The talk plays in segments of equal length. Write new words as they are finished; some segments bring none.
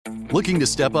Looking to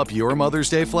step up your Mother's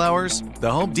Day flowers?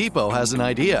 The Home Depot has an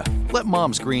idea. Let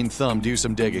Mom's green thumb do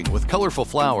some digging with colorful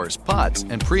flowers, pots,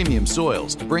 and premium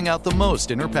soils to bring out the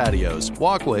most in her patios,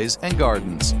 walkways, and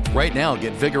gardens. Right now,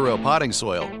 get Vigoro potting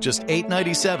soil, just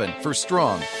 $8.97 for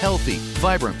strong, healthy,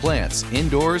 vibrant plants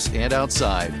indoors and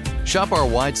outside. Shop our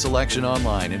wide selection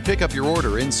online and pick up your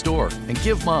order in-store and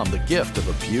give Mom the gift of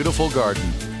a beautiful garden.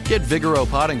 Get Vigoro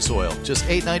potting soil, just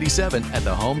 $8.97 at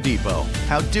the Home Depot.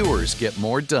 How doers get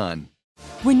more done.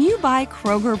 When you buy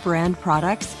Kroger brand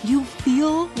products, you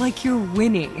feel like you're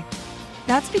winning.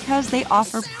 That's because they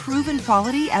offer proven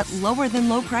quality at lower than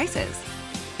low prices.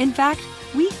 In fact,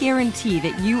 we guarantee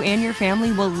that you and your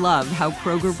family will love how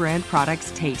Kroger brand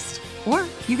products taste, or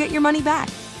you get your money back.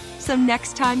 So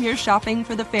next time you're shopping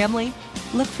for the family,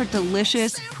 look for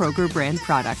delicious Kroger brand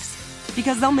products,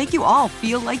 because they'll make you all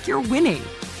feel like you're winning.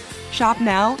 Shop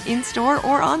now, in-store,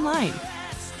 or online.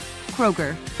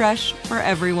 Kroger, fresh for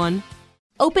everyone.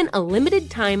 Open a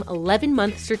limited-time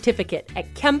 11-month certificate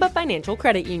at Kemba Financial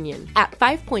Credit Union. At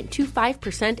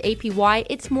 5.25% APY,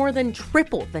 it's more than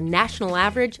triple the national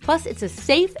average, plus it's a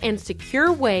safe and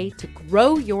secure way to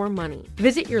grow your money.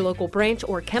 Visit your local branch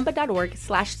or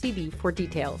kemba.org/cb for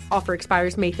details. Offer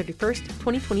expires May 31st,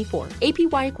 2024.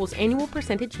 APY equals annual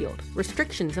percentage yield.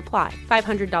 Restrictions apply.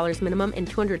 $500 minimum and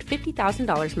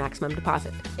 $250,000 maximum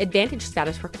deposit. Advantage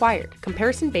status required.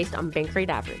 Comparison based on bank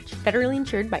rate average. Federally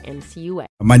insured by NCUA.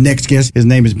 My next guest, his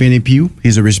name is Benny Pough.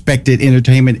 He's a respected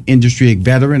entertainment industry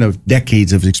veteran of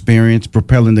decades of experience,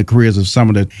 propelling the careers of some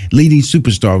of the leading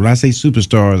superstars. When I say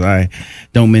superstars, I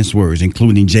don't mince words,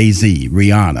 including Jay-Z,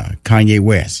 Rihanna, Kanye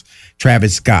West,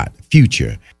 Travis Scott,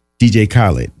 Future, DJ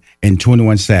Khaled, and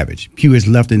 21 Savage. Pough has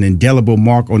left an indelible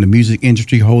mark on the music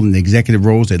industry, holding executive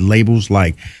roles at labels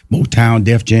like Motown,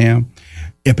 Def Jam,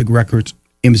 Epic Records,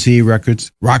 MCA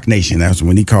Records, Rock Nation. That's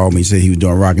when he called me and said he was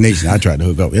doing Rock Nation. I tried to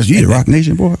hook up. You Rock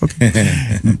Nation, boy?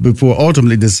 Okay. Before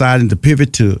ultimately deciding to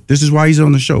pivot to, this is why he's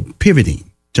on the show, pivoting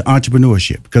to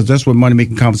entrepreneurship, because that's what Money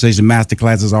Making Conversation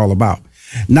Masterclass is all about.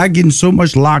 Not getting so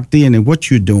much locked in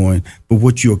what you're doing, but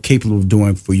what you're capable of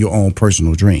doing for your own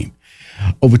personal dream.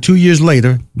 Over 2 years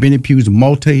later, Benny Pough's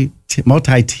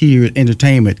multi-tiered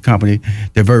entertainment company,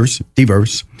 Diverse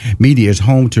Media, is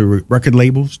home to record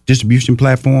labels, distribution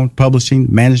platforms, publishing,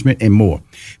 management, and more.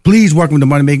 Please welcome to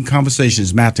Money Making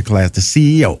Conversations Masterclass, the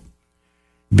CEO,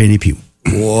 Benny Pough.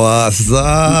 What's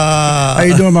up? How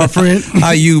you doing, my friend?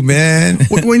 How you, man?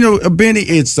 Well, you know, Benny,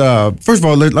 it's first of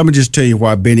all, let me just tell you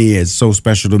why Benny is so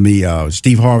special to me.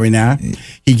 Steve Harvey and I,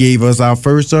 he gave us our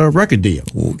first record deal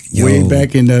way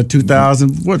back in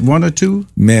 2000, what, 1 or 2?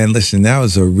 Man, listen, that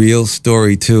was a real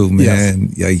story too, man.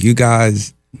 Yes. Yeah, you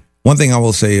guys. One thing I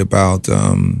will say about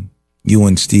you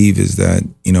and Steve is that,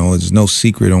 you know, there's no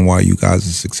secret on why you guys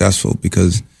are successful,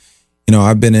 because, you know,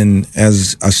 I've been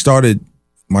as I started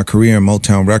my career in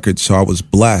Motown Records, so I was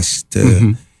blessed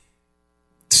to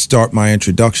start my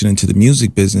introduction into the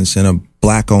music business in a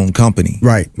Black-owned company,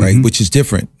 right, which is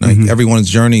different. Like everyone's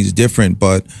journey is different,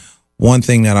 but one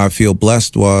thing that I feel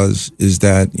blessed is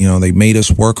that, you know, they made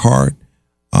us work hard.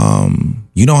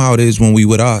 You know how it is when we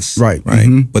with us, right?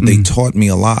 But they taught me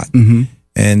a lot, and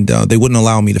they wouldn't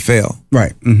allow me to fail,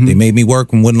 right? They made me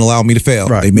work and wouldn't allow me to fail.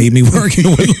 Right. They made me work and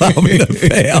wouldn't allow me to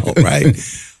fail, right?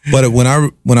 But when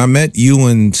I met you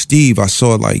and Steve, I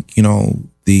saw, like, you know,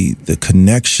 the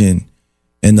connection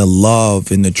and the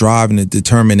love and the drive and the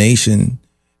determination.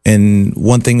 And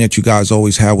one thing that you guys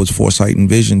always had was foresight and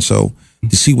vision. So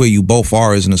to see where you both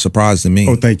are isn't a surprise to me.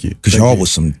 Oh, thank you. Because y'all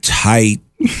was some tight,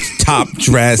 top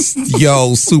dressed,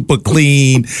 super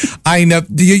clean.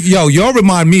 Y'all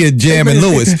remind me of Jam and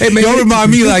Lewis. Hey, man, y'all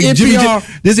remind me like Jimmy.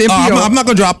 This NPR. I'm not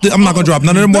gonna drop. I'm not gonna drop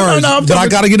none of them words. But I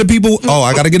gotta get the people.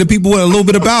 I gotta get the people a little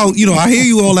bit about. You know, I hear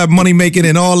you all that money making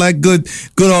and all that good,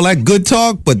 all that good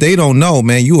talk. But they don't know,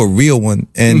 man. You a real one,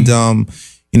 and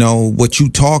you know what you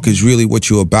talk is really what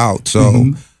you're about.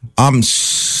 So I'm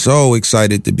so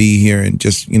excited to be here and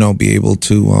just, you know, be able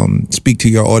to speak to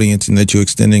your audience, and that you're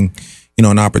extending, you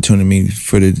know, an opportunity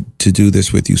to do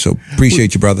this with you. So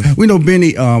appreciate you, brother. We know,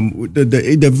 Benny, the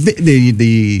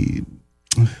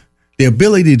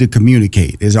ability to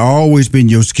communicate has always been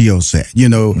your skill set, you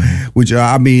know, which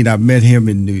I mean, I met him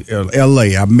in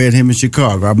L.A., I met him in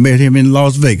Chicago, I met him in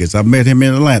Las Vegas, I met him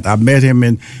in Atlanta, I met him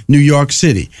in New York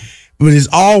City. But it's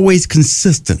always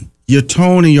consistent. Your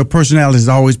tone and your personality has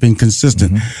always been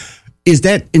consistent. Is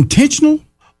that intentional,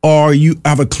 or you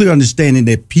have a clear understanding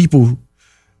that people,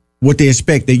 what they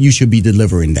expect, that you should be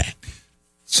delivering that?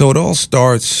 So it all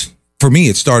starts, for me,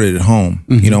 it started at home.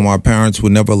 You know, my parents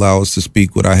would never allow us to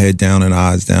speak with our head down and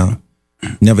eyes down.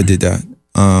 Never did that.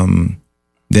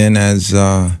 Then as,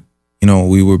 you know,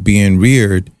 we were being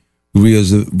reared,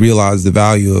 realize the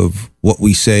value of what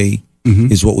we say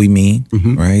is what we mean,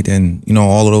 right? And,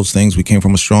 all of those things, we came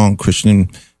from a strong Christian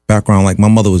background. Like my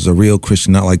mother was a real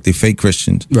Christian, not like the fake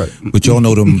Christians. Right. But y'all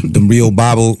know them real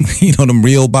Bible, them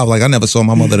real Bible. Like I never saw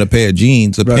my mother in a pair of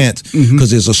jeans or pants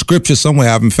because there's a scripture somewhere,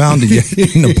 I haven't found it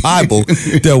yet in the Bible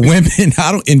that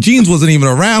women, and jeans wasn't even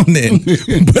around then,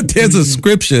 but there's a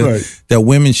scripture that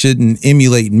women shouldn't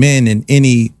emulate men in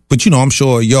any, but I'm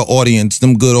sure your audience,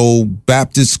 them good old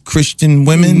Baptist Christian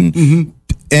women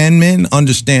and men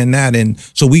understand that. And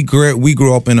so we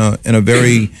grew up in a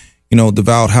very,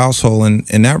 devout household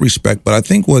in that respect. But I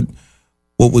think what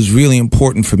was really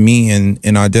important for me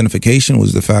in identification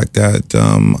was the fact that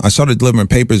I started delivering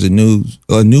papers and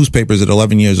newspapers at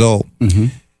 11 years old.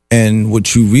 And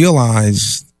what you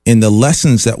realize in the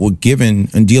lessons that were given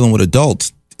in dealing with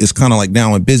adults is kind of like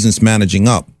now in business managing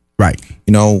up. Right.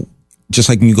 Just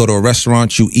like when you go to a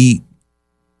restaurant, you eat,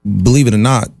 believe it or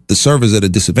not, the server's at a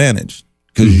disadvantage.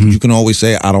 Because you can always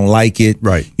say, I don't like it.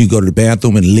 Right. You go to the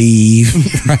bathroom and leave.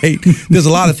 Right. There's a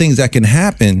lot of things that can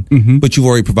happen, but you've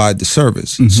already provided the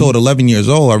service. So at 11 years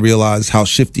old, I realized how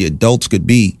shifty adults could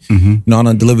be. I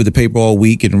done delivered the paper all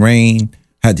week in rain,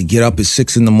 had to get up at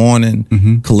 6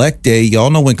 a.m. Collect day. Y'all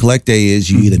know when collect day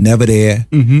is. You either never there.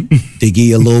 They give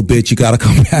you a little bit. You got to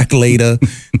come back later.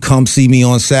 Come see me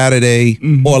on Saturday.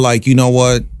 Or like,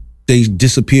 they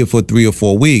disappear for 3 or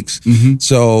 4 weeks.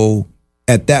 So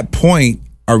at that point,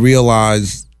 I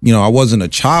realized, I wasn't a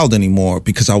child anymore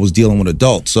because I was dealing with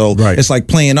adults. So it's like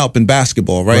playing up in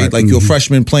basketball, right? Like you're a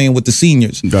freshman playing with the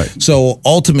seniors. So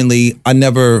ultimately, I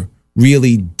never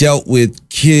really dealt with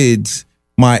kids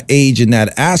my age in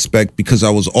that aspect because I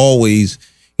was always,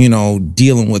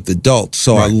 dealing with adults.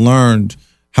 So I learned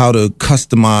how to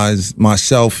customize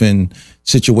myself in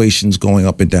situations going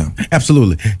up and down.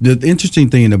 Absolutely. The interesting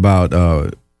thing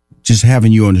about just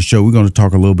having you on the show, we're going to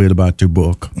talk a little bit about your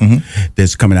book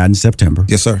that's coming out in September.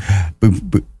 Yes, sir.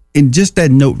 But in just that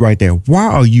note right there, why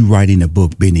are you writing a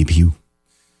book, Benny Pough?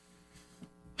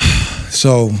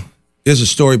 So there's a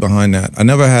story behind that. I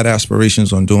never had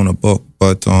aspirations on doing a book,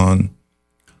 but on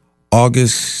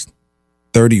August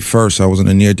 31st, I was in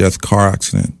a near-death car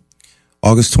accident.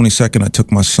 August 22nd, I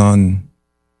took my son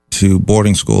to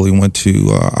boarding school. He went to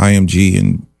IMG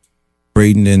in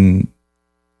Bradenton,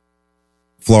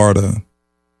 Florida.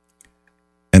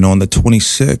 And on the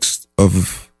 26th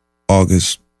of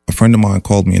August, a friend of mine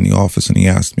called me in the office and he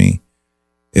asked me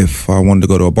if I wanted to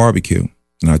go to a barbecue.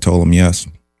 And I told him yes.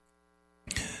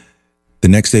 The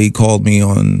next day he called me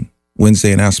on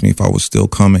Wednesday and asked me if I was still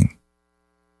coming.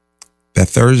 That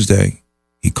Thursday,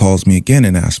 he calls me again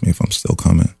and asks me if I'm still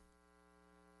coming.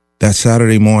 That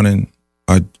Saturday morning,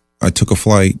 I took a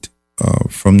flight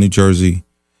from New Jersey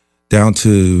down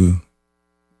to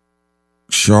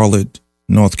Charlotte,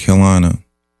 North Carolina.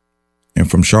 And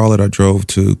from Charlotte, I drove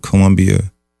to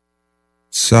Columbia,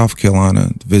 South Carolina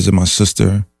to visit my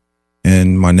sister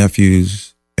and my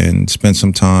nephews and spend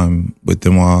some time with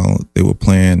them while they were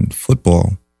playing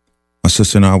football. My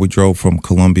sister and I, we drove from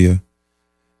Columbia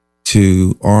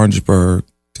to Orangeburg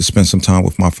to spend some time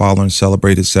with my father and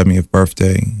celebrate his 70th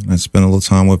birthday. And I spent a little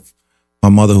time with my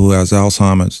mother who has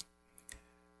Alzheimer's.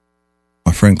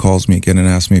 My friend calls me again and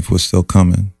asks me if we're still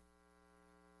coming.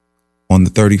 On the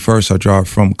 31st, I drive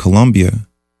from Columbia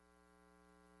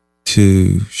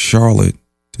to Charlotte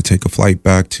to take a flight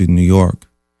back to New York.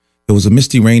 It was a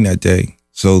misty rain that day,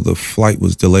 so the flight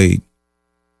was delayed.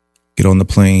 Get on the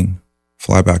plane,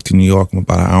 fly back to New York. I'm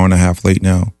about an hour and a half late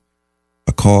now.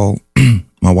 I call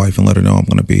my wife and let her know I'm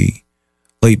going to be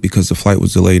late because the flight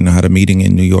was delayed and I had a meeting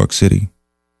in New York City,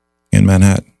 in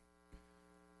Manhattan.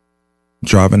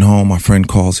 Driving home, my friend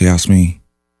calls. He asked me,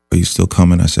 "Are you still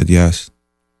coming?" I said, yes.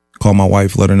 Call my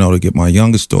wife, let her know to get my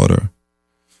youngest daughter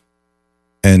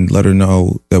and let her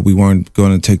know that we weren't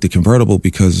going to take the convertible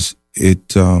because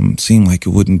it seemed like it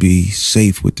wouldn't be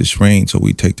safe with this rain. So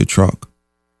we take the truck,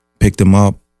 pick them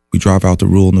up. We drive out to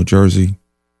rural New Jersey.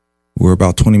 We're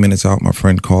about 20 minutes out. My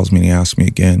friend calls me and he asks me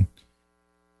again,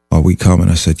 "Are we coming?"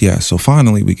 I said, yes. So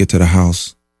finally we get to the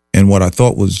house. And what I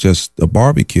thought was just a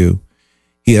barbecue,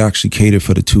 he had actually catered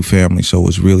for the two families. So it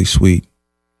was really sweet.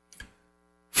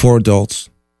 4 adults,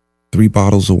 3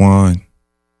 bottles of wine.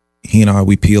 He and I,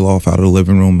 we peel off out of the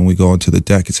living room and we go into the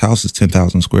deck. His house is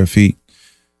 10,000 square feet.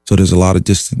 So there's a lot of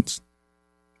distance.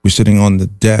 We're sitting on the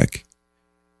deck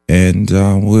and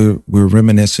we're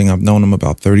reminiscing. I've known him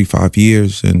about 35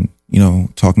 years and,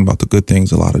 talking about the good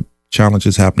things. A lot of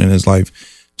challenges happening in his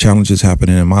life, challenges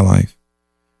happening in my life.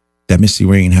 That misty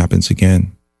rain happens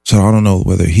again. So I don't know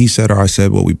whether he said or I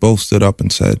said, but we both stood up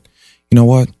and said, "You know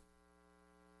what?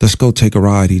 Let's go take a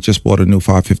ride." He just bought a new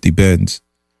 550 Benz.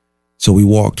 So we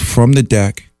walked from the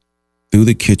deck, through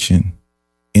the kitchen,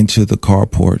 into the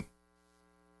carport,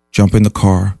 jump in the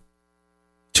car,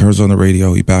 turns on the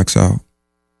radio, he backs out,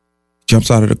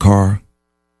 jumps out of the car,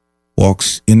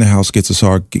 walks in the house, gets a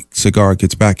cigar,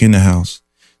 gets back in the house.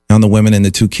 Now the women and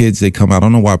the 2 kids, they come out. I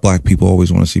don't know why black people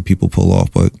always want to see people pull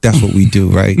off, but that's what we do,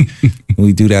 right?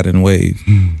 We do that in wave.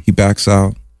 He backs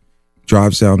out,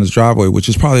 drives down his driveway, which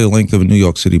is probably the length of a New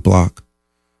York City block.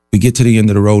 We get to the end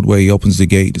of the roadway. He opens the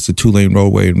gate. It's a 2-lane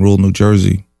roadway in rural New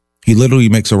Jersey. He literally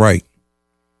makes a right.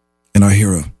 And I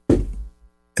hear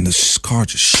and the car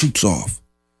just shoots off.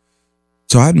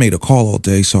 So I'd made a call all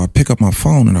day, so I pick up my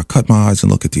phone and I cut my eyes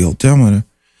and look at the odometer,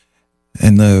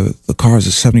 and the car is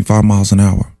at 75 miles an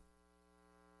hour.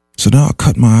 So now I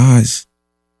cut my eyes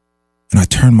and I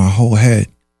turn my whole head,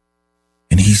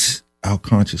 and he's out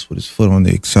conscious with his foot on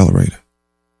the accelerator.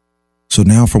 So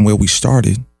now from where we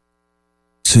started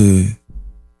to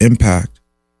impact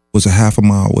was a half a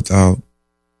mile without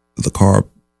the car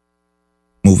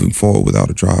moving forward without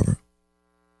a driver.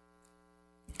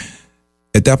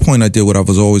 At that point, I did what I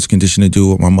was always conditioned to do,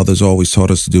 what my mother's always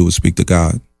taught us to do, was speak to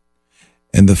God.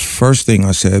 And the first thing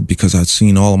I said, because I'd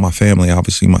seen all of my family,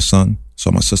 obviously my son,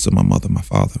 saw my sister, my mother, my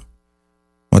father,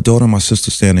 my daughter and my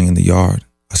sister standing in the yard,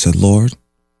 I said, Lord,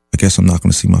 I guess I'm not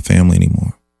going to see my family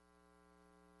anymore.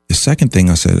 The second thing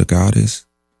I said to God is,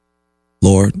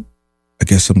 Lord, I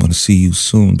guess I'm going to see you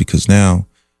soon, because now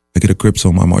I get a grip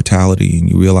on my mortality, and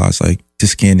you realize, like,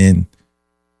 this can't end.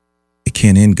 It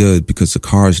can't end good, because the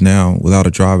car is now without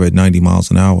a driver at 90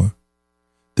 miles an hour.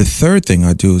 The third thing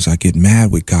I do is I get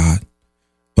mad with God,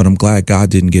 but I'm glad God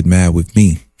didn't get mad with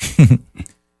me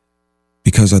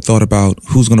because I thought about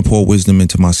who's going to pour wisdom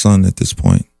into my son at this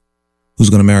point, who's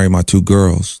going to marry my 2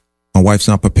 girls. My wife's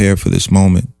not prepared for this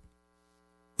moment.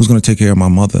 Who's going to take care of my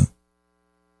mother?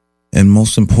 And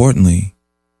most importantly,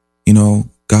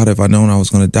 God, if I'd known I was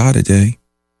going to die today,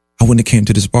 I wouldn't have came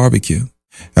to this barbecue.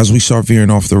 As we start veering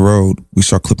off the road, we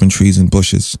start clipping trees and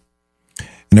bushes.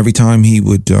 And every time he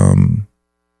would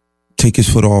take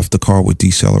his foot off, the car would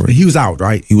decelerate. He was out,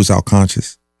 right? He was out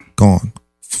conscious, gone.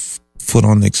 Foot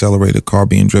on the accelerator, car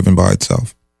being driven by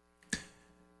itself.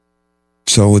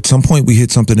 So at some point we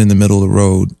hit something in the middle of the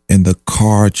road, and the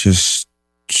car just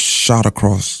shot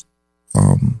across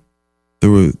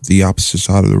the opposite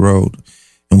side of the road,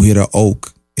 and we hit an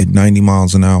oak at 90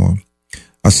 miles an hour.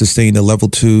 I sustained a level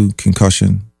 2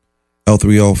 concussion,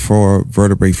 L3-L4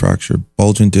 vertebrae fracture,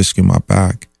 bulging disc in my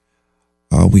back.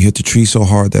 We hit the tree so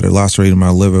hard that it lacerated my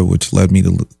liver, which led me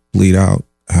to bleed out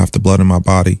half the blood in my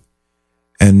body.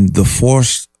 And the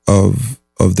force of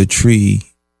the tree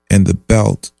and the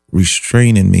belt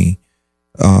restraining me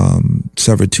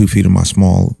severed 2 feet of my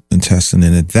small intestine.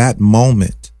 And at that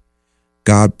moment,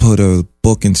 God put a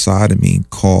book inside of me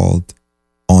called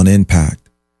On Impact,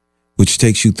 which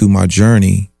takes you through my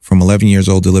journey from 11 years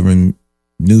old delivering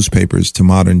newspapers to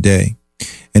modern day.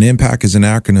 And IMPACT is an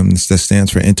acronym that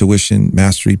stands for Intuition,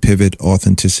 Mastery, Pivot,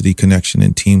 Authenticity, Connection,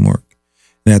 and Teamwork.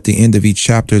 And at the end of each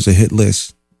chapter is a hit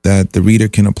list that the reader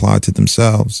can apply to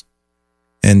themselves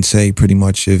and say pretty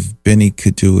much, if Benny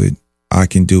could do it, I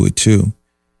can do it too.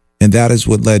 And that is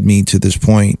what led me to this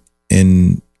point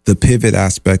in the pivot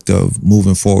aspect of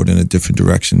moving forward in a different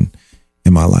direction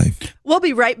in my life. We'll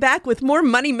be right back with more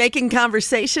Money Making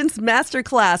Conversations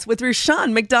Masterclass with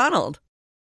Rushion McDonald.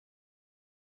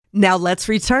 Now let's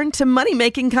return to Money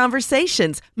Making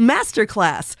Conversations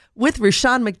Masterclass with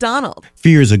Rushion McDonald.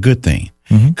 Fear is a good thing,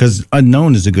 because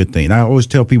unknown is a good thing. I always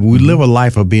tell people we live a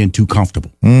life of being too comfortable.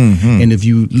 And if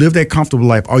you live that comfortable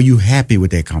life, are you happy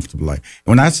with that comfortable life?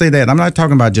 When I say that, I'm not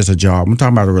talking about just a job. I'm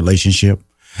talking about a relationship.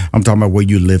 I'm talking about where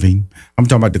you're living. I'm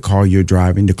talking about the car you're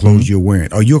driving, the clothes you're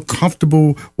wearing. Are you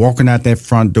comfortable walking out that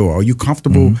front door? Are you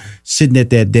comfortable sitting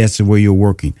at that desk where you're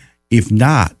working? If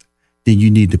not, then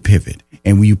you need to pivot.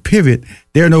 And when you pivot,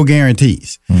 there are no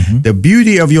guarantees. The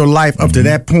beauty of your life up to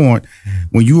that point,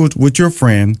 when you were with your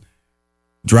friend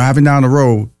driving down the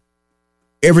road,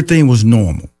 everything was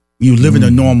normal. You were living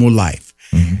a normal life.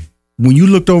 When you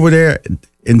looked over there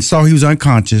and saw he was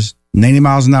unconscious, 90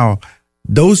 miles an hour,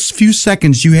 those few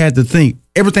seconds you had to think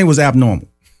everything was abnormal.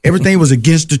 Everything was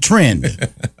against the trend.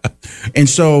 And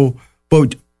so,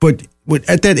 but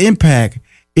at that impact,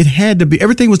 it had to be,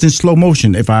 everything was in slow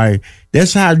motion.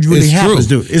 That's how it really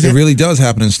happens. It really does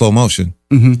happen in slow motion.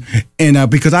 And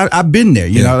because I've been there,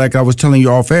 you know, like I was telling you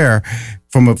off air,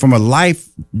 from a life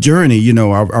journey, you know,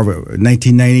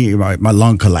 1990, my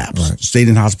lung collapsed, stayed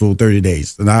in hospital 30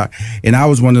 days. And I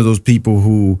was one of those people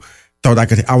who thought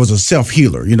I was a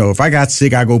self-healer. You know, if I got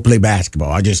sick, I go play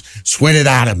basketball. I just sweat it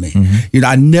out of me. You know,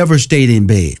 I never stayed in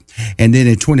bed. And then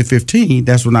in 2015,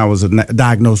 that's when I was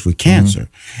diagnosed with cancer.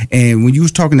 And when you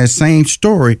was talking that same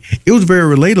story, it was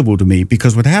very relatable to me,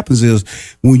 because what happens is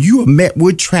when you are met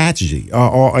with tragedy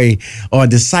or a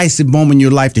decisive moment in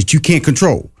your life that you can't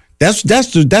control, that's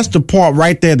the part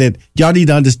right there that y'all need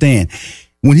to understand.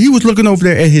 When he was looking over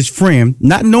there at his friend,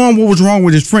 not knowing what was wrong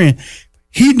with his friend,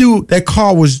 he knew that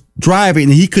car was driving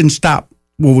and he couldn't stop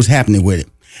what was happening with it.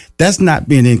 That's not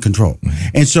being in control.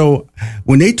 And so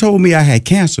when they told me I had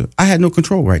cancer, I had no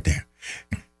control right there.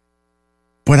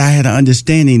 But I had an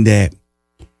understanding that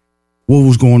what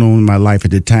was going on in my life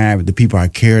at the time, the people I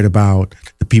cared about,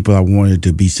 the people I wanted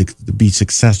to be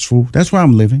successful, that's why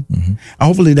I'm living.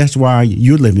 Hopefully that's why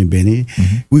you're living, Benny.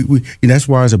 That's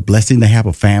why it's a blessing to have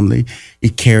a family.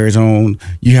 It carries on.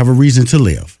 You have a reason to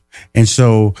live. And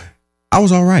so I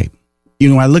was all right. You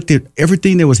know, I looked at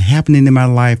everything that was happening in my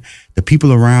life, the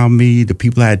people around me, the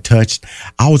people I had touched.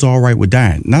 I was all right with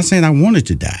dying. Not saying I wanted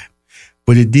to die,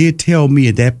 but it did tell me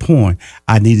at that point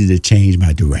I needed to change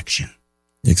my direction.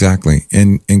 Exactly.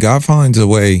 And God finds a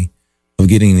way of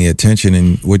getting the attention.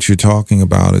 And what you're talking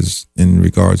about is in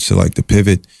regards to like the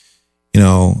pivot. You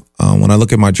know, when I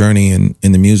look at my journey in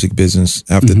the music business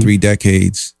after 3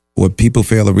 decades, what people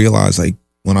fail to realize, like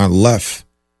when I left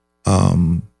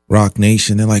Rock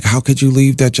Nation, they're like, how could you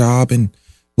leave that job? And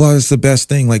well, it's the best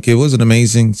thing. Like, it was an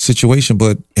amazing situation,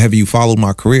 but have you followed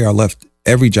my career? I left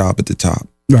every job at the top.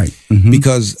 Right.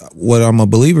 Because what I'm a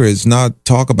believer is not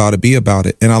talk about it, be about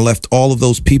it. And I left all of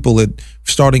those people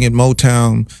starting at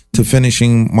Motown to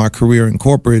finishing my career in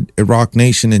corporate at Rock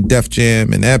Nation and Def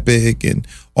Jam and Epic and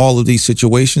all of these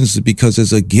situations, because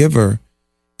as a giver,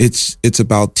 it's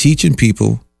about teaching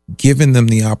people, giving them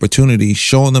the opportunity,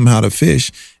 showing them how to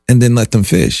fish, and then let them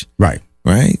fish. Right.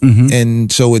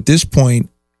 And so at this point,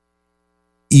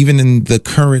 even in the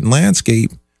current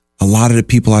landscape, a lot of the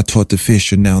people I taught to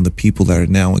fish are now the people that are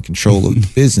now in control of the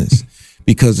business,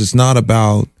 because it's not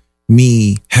about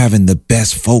me having the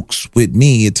best folks with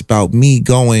me. It's about me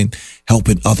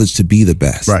helping others to be the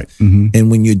best. Right. And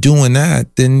when you're doing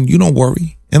that, then you don't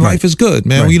worry. And life is good,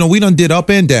 man. You know, we done did up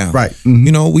and down. Right.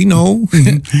 You know, we know.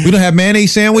 We done have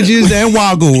mayonnaise sandwiches and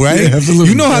wagyu, right? Yeah, absolutely.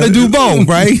 You know how to do both,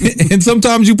 right? And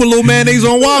sometimes you put a little mayonnaise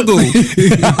on wagyu.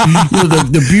 You know,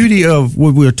 the beauty of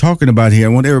what we're talking about here, I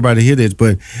want everybody to hear this,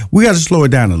 but we got to slow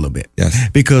it down a little bit. Yes.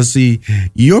 Because, see,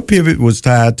 your pivot was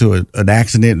tied to an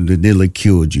accident that nearly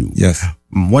killed you. Yes.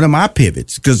 One of my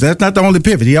pivots, because that's not the only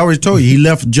pivot. He always told you he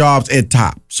left jobs at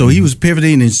top. So he was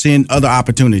pivoting and seeing other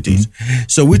opportunities.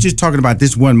 So we're just talking about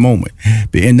this one moment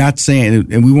and not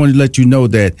saying, and we want to let you know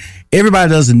that everybody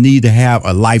doesn't need to have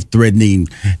a life-threatening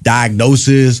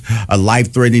diagnosis, a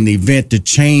life-threatening event to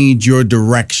change your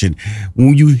direction.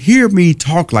 When you hear me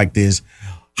talk like this,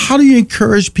 how do you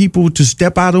encourage people to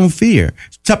step out on fear,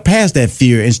 step past that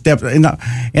fear and step?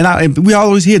 And we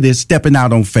always hear this, stepping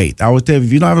out on faith. I always tell you,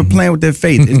 if you don't have a plan with that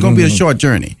faith, it's going to be a short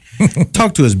journey.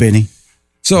 Talk to us, Benny.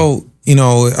 So, you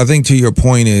know, I think to your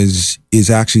point is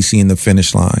actually seeing the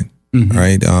finish line,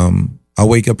 right? I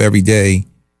wake up every day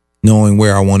knowing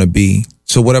where I want to be.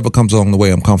 So whatever comes along the way,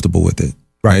 I'm comfortable with it,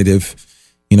 right? If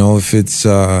it's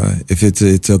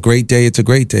a great day, it's a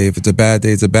great day. If it's a bad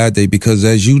day, it's a bad day. Because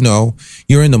as you know,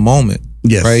 you're in the moment,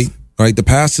 right? Right. The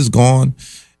past is gone.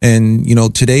 And, you know,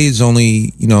 today is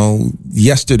only, you know,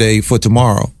 yesterday for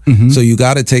tomorrow. So you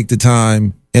got to take the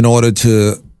time in order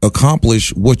to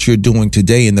accomplish what you're doing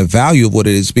today and the value of what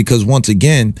it is. Because once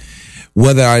again,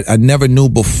 whether I never knew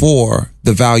before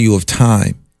the value of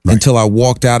time until I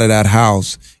walked out of that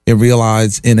house and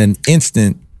realized in an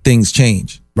instant things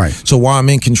change. Right. So while I'm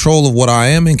in control of what I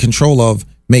am in control of,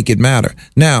 make it matter.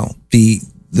 Now, the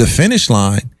finish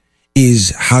line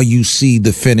is how you see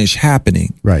the finish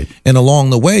happening. Right. And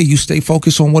along the way, you stay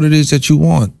focused on what it is that you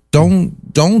want.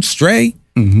 Don't stray.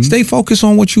 Stay focused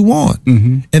on what you want.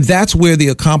 And that's where the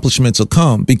accomplishments will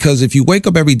come. Because if you wake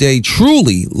up every day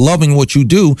truly loving what you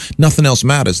do, nothing else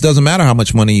matters. Doesn't matter how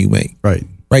much money you make. Right.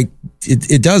 Right.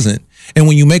 It doesn't. And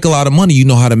when you make a lot of money, you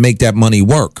know how to make that money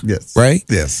work. Yes. Right?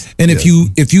 Yes. And if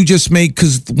you just make,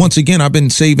 because once again, I've been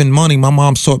saving money. My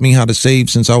mom's taught me how to save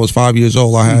since I was 5 years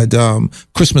old. I had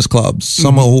Christmas clubs.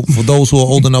 For those who are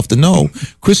old enough to know,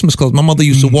 Christmas clubs. My mother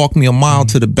used to walk me a mile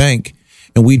to the bank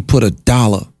and we'd put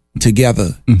 $1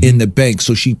 together in the bank.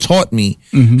 So she taught me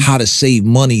how to save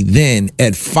money then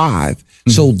at 5.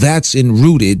 So that's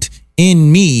enrooted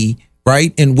in me,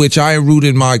 right? In which I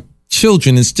rooted my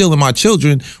children and still in my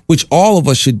children, which all of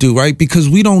us should do, right? Because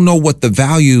we don't know what the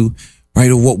value, right,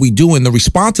 of what we do and the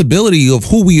responsibility of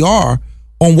who we are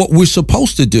on what we're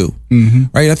supposed to do,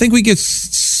 right? I think we get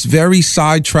it's very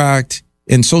sidetracked,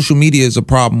 and social media is a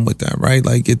problem with that, right?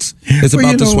 Like it's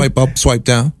about to swipe up, swipe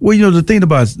down. Well, the thing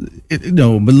about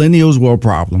millennials were a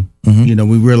problem.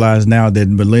 We realize now that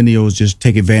millennials just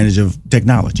take advantage of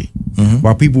technology.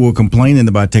 While people were complaining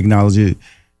about technology,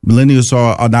 millennials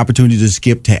saw an opportunity to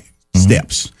skip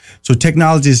steps. So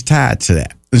technology is tied to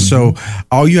that. And so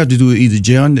all you have to do is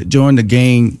either join the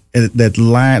gang, that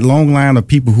long line of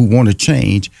people who want to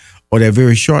change, or that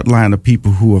very short line of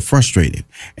people who are frustrated.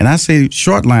 And I say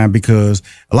short line because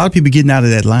a lot of people getting out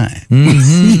of that line. You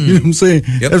know what I'm saying?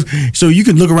 Yep. So you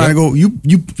can look around and go,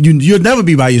 you'll never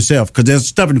be by yourself, because there's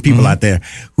stubborn people out there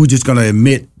who just gonna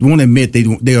won't admit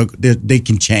they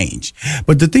can change.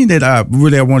 But the thing that I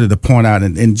wanted to point out,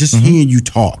 and just hearing you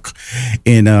talk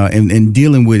and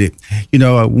dealing with it,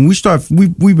 when we start,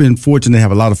 we've been fortunate to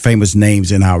have a lot of famous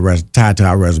names in tied to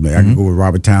our resume. I can go with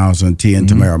Robert Townsend,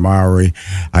 Tamara Mowry.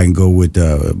 I can go with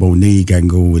Monique. I can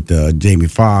go with Jamie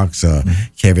Foxx,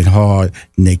 Kevin Hart,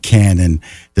 Nick Cannon.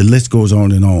 The list goes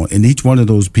on. And each one of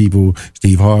those people,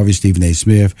 Steve Harvey, Stephen A.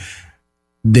 Smith,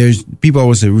 there's people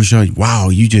always say, Rushion, wow,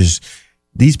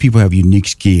 these people have unique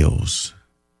skills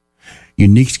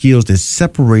that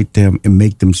separate them and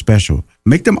make them special.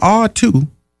 Make them odd too,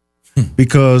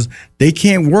 because they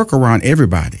can't work around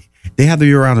everybody. They have to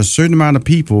be around a certain amount of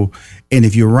people. And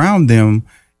if you're around them,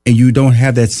 and you don't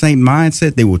have that same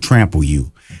mindset, they will trample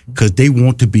you, because they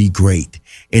want to be great.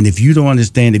 And if you don't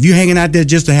understand, if you're hanging out there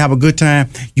just to have a good time,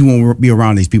 you won't be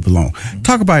around these people long.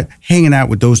 Talk about hanging out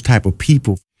with those type of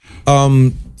people.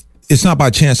 It's not by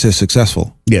chance they're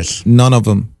successful. Yes. None of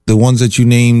them. The ones that you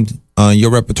named, your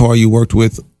repertoire you worked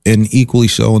with, and equally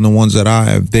so, and the ones that I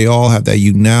have, they all have that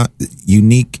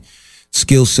unique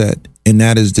skill set, and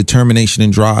that is determination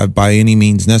and drive by any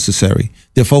means necessary.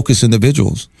 They're focused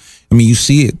individuals. I mean, you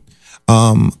see it.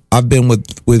 I've been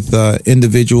with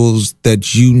individuals that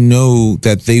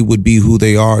that they would be who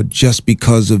they are just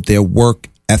because of their work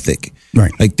ethic.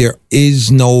 Right. Like there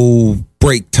is no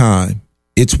break time.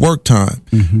 It's work time,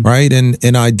 right?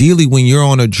 And ideally, when you're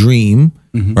on a dream,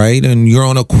 right, and you're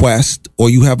on a quest or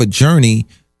you have a journey,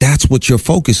 that's what your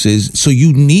focus is. So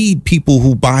you need people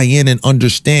who buy in and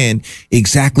understand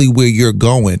exactly where you're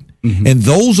going. And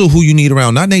those are who you need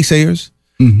around, not naysayers.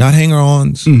 Not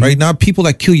hanger-ons, right? Not people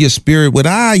that kill your spirit with,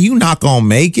 you not gonna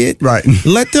make it. Right.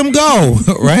 Let them go,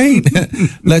 right?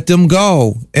 Let them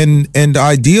go. And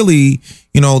ideally,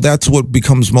 that's what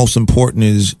becomes most important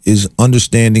is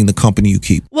understanding the company you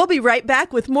keep. We'll be right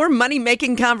back with more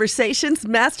Money-Making Conversations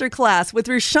Masterclass with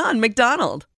Rushion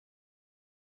McDonald.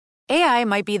 AI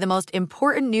might be the most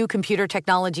important new computer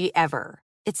technology ever.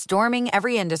 It's storming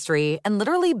every industry, and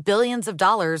literally billions of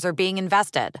dollars are being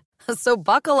invested. So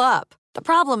buckle up. The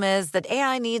problem is that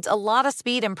AI needs a lot of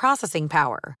speed and processing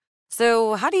power.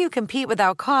 So how do you compete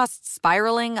without costs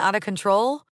spiraling out of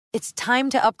control? It's time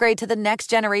to upgrade to the next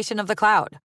generation of the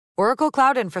cloud, Oracle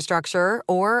Cloud Infrastructure,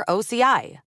 or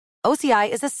OCI. OCI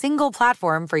is a single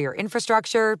platform for your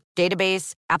infrastructure,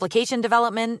 database, application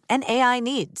development, and AI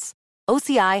needs.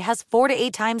 OCI has 4 to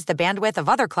 8 times the bandwidth of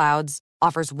other clouds,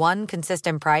 offers one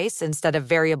consistent price instead of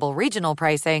variable regional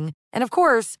pricing, and of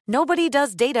course, nobody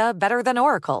does data better than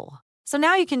Oracle. So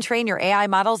now you can train your AI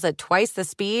models at twice the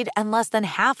speed and less than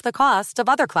half the cost of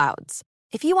other clouds.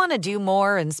 If you want to do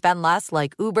more and spend less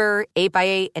like Uber,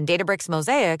 8x8, and Databricks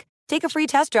Mosaic, take a free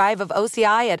test drive of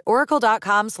OCI at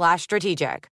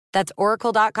oracle.com/strategic. That's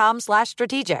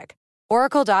oracle.com/strategic.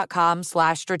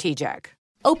 Oracle.com/strategic.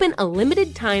 Open a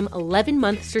limited-time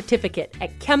 11-month certificate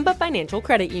at Kemba Financial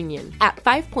Credit Union. At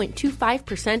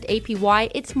 5.25% APY,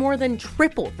 it's more than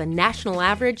triple the national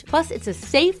average, plus it's a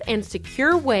safe and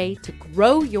secure way to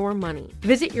grow your money.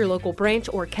 Visit your local branch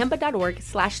or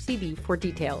kemba.org/cb for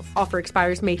details. Offer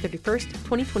expires May 31st,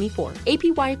 2024.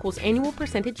 APY equals annual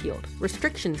percentage yield.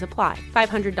 Restrictions apply.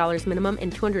 $500 minimum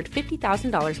and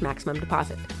 $250,000 maximum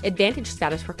deposit. Advantage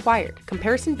status required.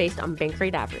 Comparison based on bank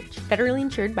rate average. Federally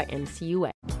insured by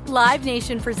NCUA. Live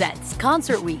Nation presents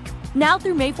Concert Week. Now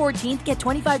through May 14th, get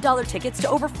 $25 tickets to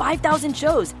over 5,000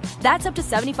 shows. That's up to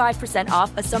 75%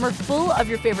 off a summer full of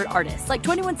your favorite artists like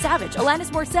 21 Savage,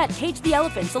 Alanis Morissette, Cage the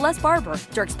Elephant, Celeste Barber,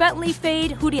 Dierks Bentley,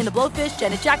 Fade, Hootie and the Blowfish,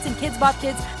 Janet Jackson, Kids Bop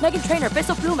Kids, Meghan Trainor,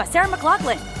 Bissell Pluma, Sarah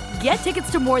McLachlan. Get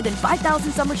tickets to more than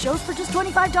 5,000 summer shows for just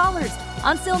 $25.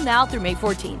 Until now through May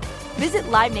 14th. Visit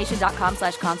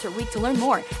livenation.com/Concert Week to learn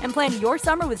more and plan your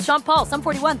summer with Sean Paul, Sum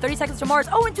 41, 30 Seconds to Mars,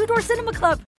 and Two Door Cinema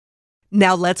Club.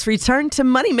 Now let's return to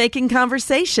Money-Making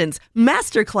Conversations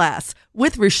Masterclass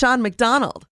with Rushion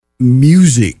McDonald.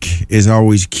 Music is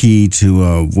always key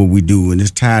to what we do, and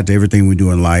it's tied to everything we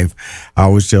do in life. I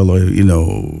always tell her,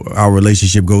 our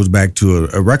relationship goes back to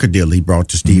a record deal he brought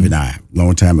to Steve and I a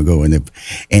long time ago. And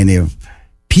if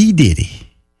P. Diddy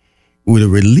would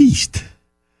have released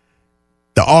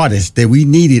the artist that we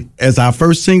needed as our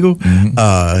first single,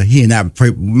 he and I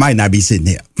might not be sitting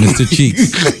here. Mr.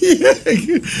 Cheeks.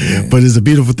 Yeah. But it's a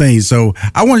beautiful thing. So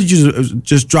I wanted you to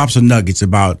just drop some nuggets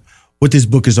about what this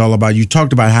book is all about. You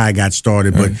talked about how I got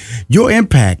started, but your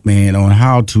impact, man, on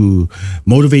how to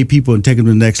motivate people and take them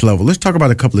to the next level. Let's talk about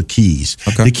a couple of keys.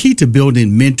 Okay. The key to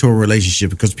building mentor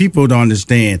relationships, because people don't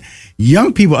understand.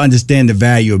 Young people understand the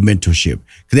value of mentorship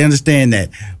because they understand that.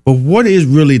 But what is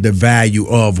really the value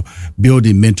of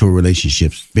building mentor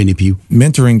relationships, Benny Pough?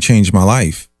 Mentoring changed my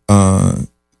life.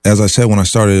 As I said, when I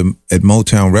started at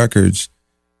Motown Records,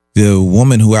 the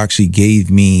woman who actually gave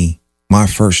me my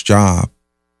first job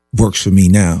works for me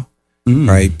now,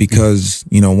 right? Because,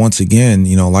 once again,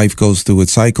 life goes through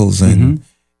its cycles and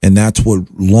that's what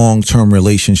long-term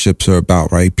relationships are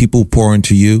about, right? People pour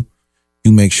into you.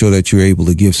 You make sure that you're able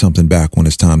to give something back when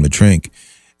it's time to drink.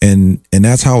 And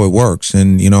that's how it works.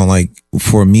 And, like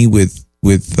for me with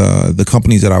the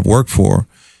companies that I've worked for,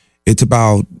 it's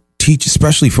about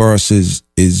especially for us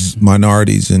is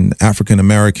minorities and African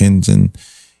Americans and,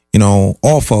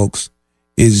 all folks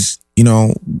is,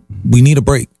 we need a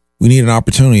break. We need an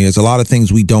opportunity. There's a lot of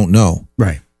things we don't know.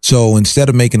 Right. So instead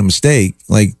of making a mistake,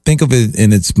 like think of it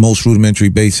in its most rudimentary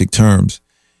basic terms.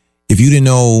 If you didn't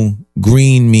know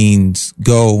green means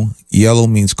go, yellow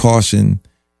means caution,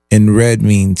 and red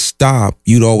means stop,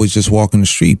 you'd always just walk in the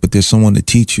street, but there's someone to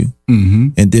teach you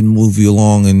and didn't move you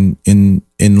along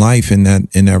in life in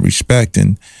that respect.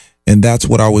 And that's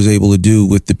what I was able to do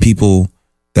with the people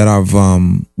that I've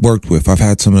worked with. I've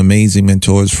had some amazing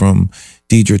mentors from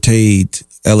Deidre Tate,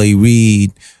 L.A.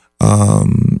 Reid,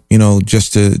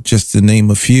 just to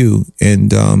name a few.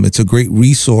 And it's a great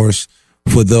resource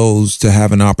for those to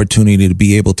have an opportunity to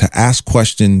be able to ask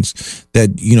questions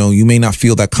that, you may not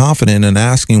feel that confident in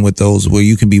asking with those where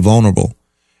you can be vulnerable.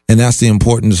 And that's the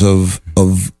importance of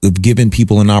giving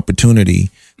people an opportunity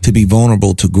to be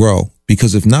vulnerable, to grow.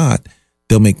 Because if not,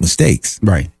 they'll make mistakes.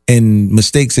 Right. And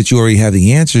mistakes that you already have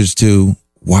the answers to,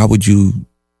 why would you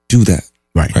do that?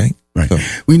 Right. Right. Right. So.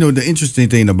 The interesting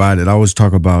thing about it, I always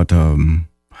talk about,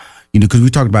 because we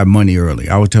talked about money earlier.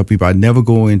 I would tell people I never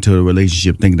go into a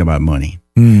relationship thinking about money.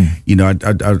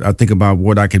 I think about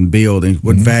what I can build and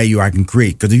what value I can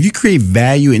create. Because if you create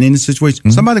value in any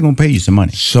situation, somebody going to pay you some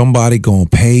money. Somebody going to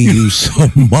pay you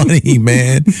some money,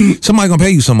 man. Somebody going to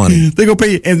pay you some money. They're going to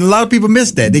pay you. And a lot of people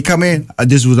miss that. They come in,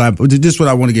 this is what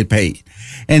I want to get paid.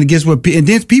 And guess what? And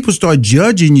then people start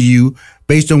judging you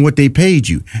based on what they paid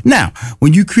you. Now,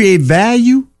 when you create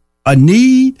value, a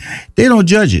need, they don't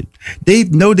judge it. They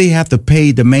know they have to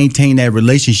pay to maintain that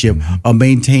relationship or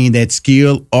maintain that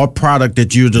skill or product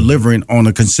that you're delivering on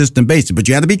a consistent basis. But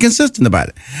you have to be consistent about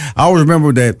it. I always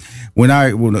remember that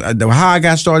how I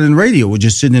got started in radio was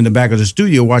just sitting in the back of the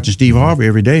studio watching Steve Harvey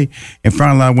every day. And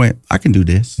finally I went, I can do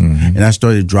this. And I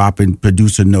started dropping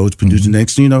producer notes,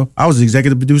 next thing you know, I was the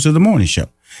executive producer of the morning show.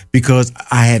 Because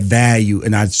I had value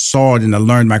and I saw it and I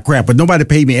learned my craft. But nobody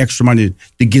paid me extra money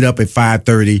to get up at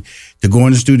 5:30, to go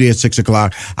in the studio at 6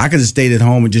 o'clock. I could have stayed at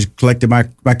home and just collected my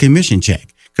commission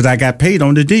check because I got paid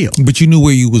on the deal. But you knew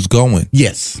where you was going.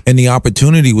 Yes. And the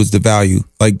opportunity was the value.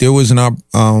 Like there was when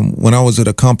I was at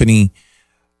a company,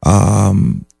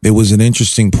 there was an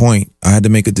interesting point. I had to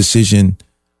make a decision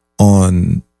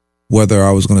on whether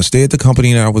I was going to stay at the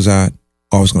company that I was at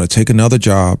or I was going to take another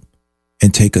job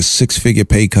and take a 6-figure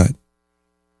pay cut.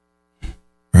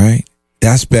 Right?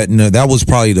 That's betting. That was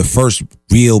probably the first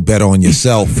real bet on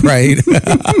yourself, right?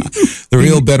 The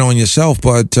real bet on yourself.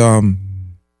 But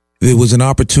there was an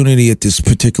opportunity at this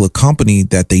particular company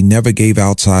that they never gave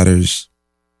outsiders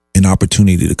an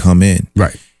opportunity to come in.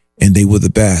 Right. And they were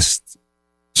the best.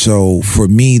 So for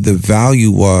me, the value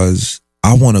was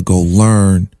I want to go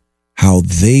learn how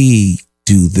they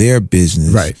do their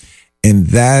business. Right. And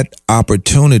that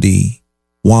opportunity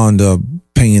wound up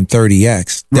paying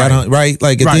 30x. Right?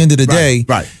 Like at the end of the day,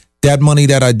 that money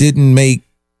that I didn't make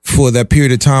for that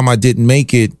period of time I didn't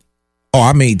make it,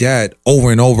 I made that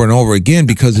over and over and over again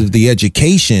because of the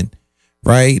education,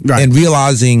 right? And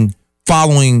realizing,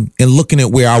 following and looking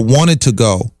at where I wanted to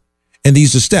go. And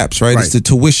these are steps, right? It's the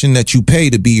tuition that you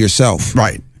pay to be yourself.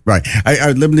 Right.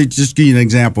 Let me just give you an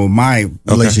example of my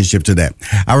relationship to that.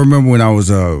 I remember when I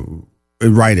was a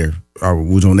writer, I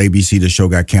was on ABC, the show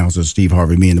got canceled. Steve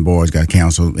Harvey, me and the boys got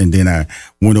canceled. And then I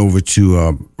went over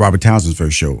to Robert Townsend's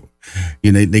first show.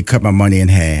 They cut my money in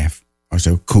half. I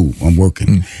said, cool, I'm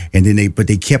working. And then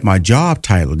they kept my job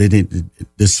title. They did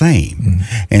the same.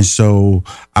 And so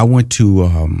I went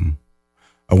to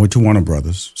Warner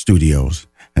Brothers Studios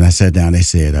and I sat down. They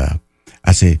said,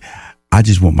 I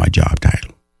just want my job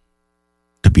title.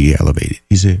 The to be elevated.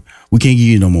 He said, we can't give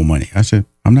you no more money. I said,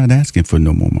 I'm not asking for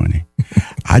no more money.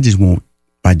 I just want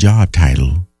my job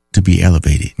title to be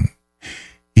elevated.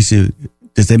 He said,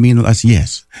 does that mean? I said,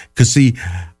 yes. Because see,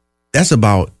 that's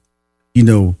about, you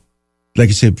know, like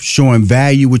I said, showing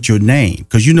value with your name.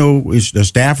 Because, you know, it's a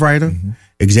staff writer,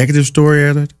 executive story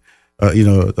editor, you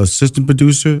know, assistant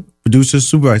producer,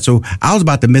 supervisor. So I was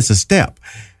about to miss a step.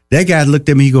 That guy looked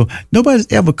at me, he go,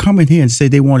 nobody's ever come in here and say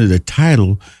they wanted a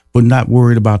title, but not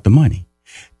worried about the money.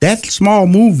 That small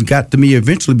move got to me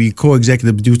eventually be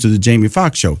co-executive producer of the Jamie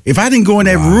Foxx show. If I didn't go in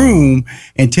that room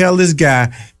and tell this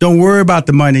guy, don't worry about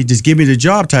the money, just give me the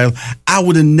job title, I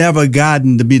would have never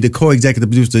gotten to be the co-executive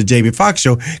producer of the Jamie Foxx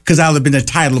show because I would have been the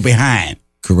title behind.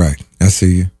 Correct. I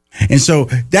see you. And so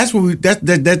that's what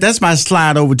that's my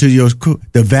slide over to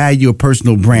the value of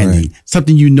personal branding, right.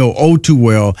 Something you know too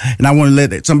well. And I want to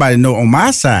let somebody know on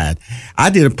my side, I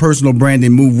did a personal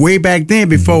branding move way back then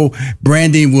before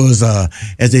branding was,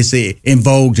 as they say, in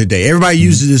vogue today. Everybody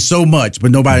uses it so much,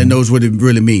 but nobody knows what it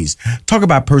really means. Talk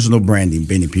about personal branding,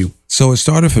 Benny Pough. So it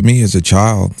started for me as a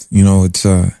child. You know, it's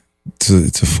a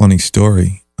funny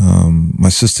story. My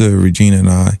sister Regina and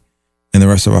I, and the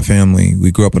rest of our family,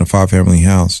 we grew up in a 5-family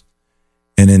house.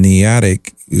 And in the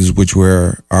attic is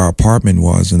where our apartment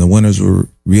was. And the winters were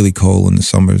really cold and the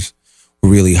summers were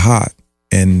really hot.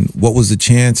 And what was the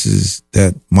chances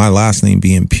that my last name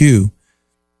being Pough,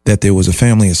 that there was a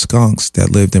family of skunks that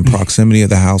lived in proximity of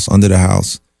the house, under the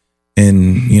house,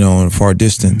 and, you know, in far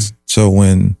distance. So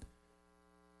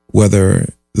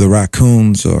whether the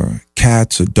raccoons or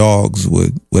cats or dogs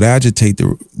would agitate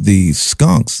the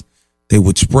skunks, they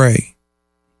would spray.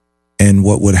 And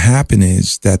what would happen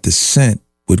is that the scent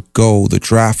would go, the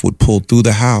draft would pull through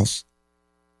the house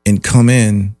and come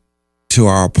in to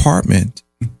our apartment.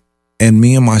 And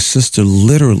me and my sister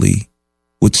literally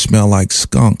would smell like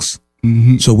skunks.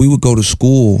 Mm-hmm. So we would go to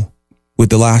school with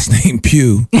the last name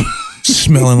Pough,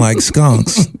 smelling like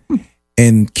skunks.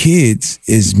 And kids,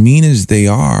 as mean as they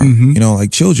are, you know,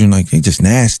 like children, like they're just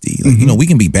nasty. Like, you know, we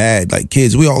can be bad, like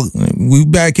kids. We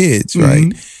bad kids,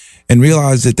 right? And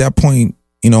realized at that point,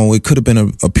 you know, it could have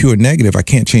been a pure negative. I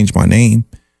can't change my name,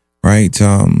 right?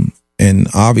 And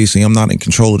obviously, I'm not in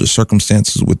control of the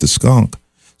circumstances with the skunk.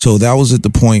 So that was at the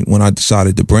point when I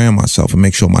decided to brand myself and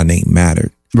make sure my name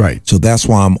mattered. Right. So that's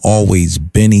why I'm always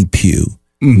Benny Pough.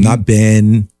 Not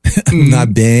Ben,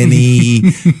 not Benny.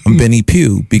 I'm Benny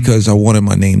Pough because I wanted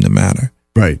my name to matter.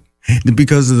 Right.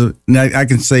 Because of I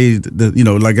can say you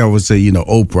know, like I would say, you know,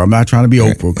 Oprah. I'm not trying to be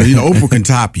Oprah because, you know, Oprah can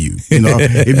top you. You know,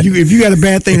 if you got a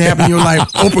bad thing happen in your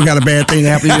life, Oprah got a bad thing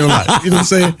happen in your life. You know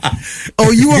what I'm saying?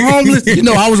 Oh, you were homeless? You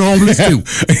know, I was homeless too.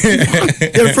 You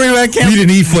had a friend who had cancer? You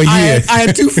didn't eat for years. I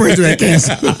had 2 friends who had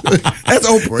cancer. That's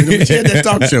Oprah. You know, she had that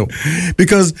talk show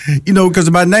because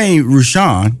of my name,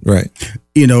 Rushion. Right.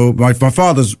 You know, my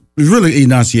father's really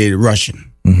enunciated Russian.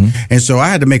 And so I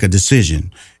had to make a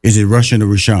decision. Is it Rushion or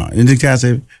Rushion? And the guy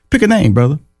said, pick a name,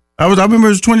 brother. I remember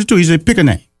it was 22. He said, pick a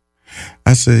name.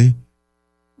 I said,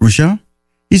 Rushion?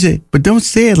 He said, but don't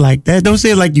say it like that. Don't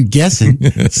say it like you guessing.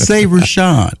 Say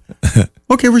Rushion.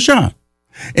 Okay, Rushion.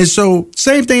 And so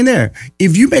same thing there.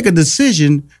 If you make a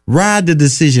decision, ride the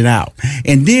decision out.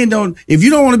 And then if you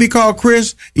don't want to be called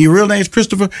Chris, and your real name is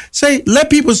Christopher, let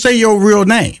people say your real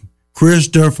name.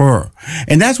 Christopher.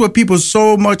 And that's what people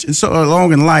so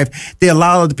along in life, they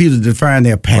allow other people to define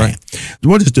their path. Right.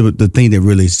 What is the thing that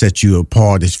really sets you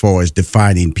apart as far as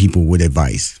defining people with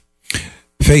advice?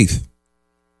 Faith.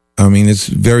 I mean, it's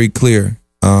very clear.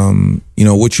 You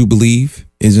know, what you believe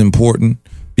is important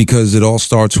because it all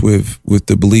starts with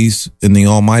the beliefs in the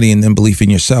Almighty and then belief in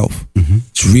yourself.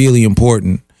 It's really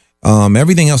important.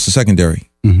 Everything else is secondary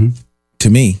to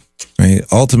me. Right.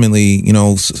 Ultimately, you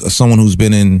know, someone who's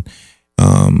been in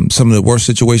some of the worst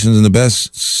situations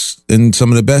and some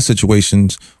of the best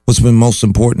situations, what's been most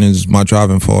important is my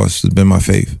driving force has been my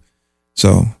faith.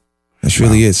 So that's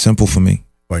really it. Simple for me.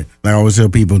 Right. Like I always tell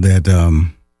people that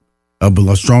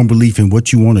a strong belief in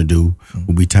what you want to do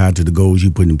will be tied to the goals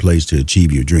you put in place to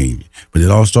achieve your dream. But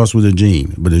it all starts with a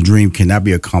dream. But a dream cannot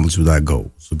be accomplished without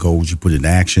goals. The goals you put in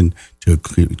action to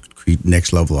create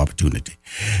next level opportunity.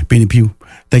 Benny Pough,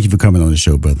 thank you for coming on the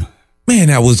show, brother. Man,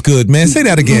 that was good, man. Say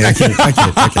that again. I can't.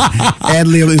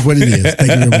 Ad-lib is what it is.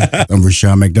 Thank you very much. I'm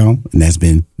Rushion McDonald, and that's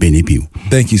been Benny Pough.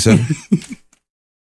 Thank you, sir.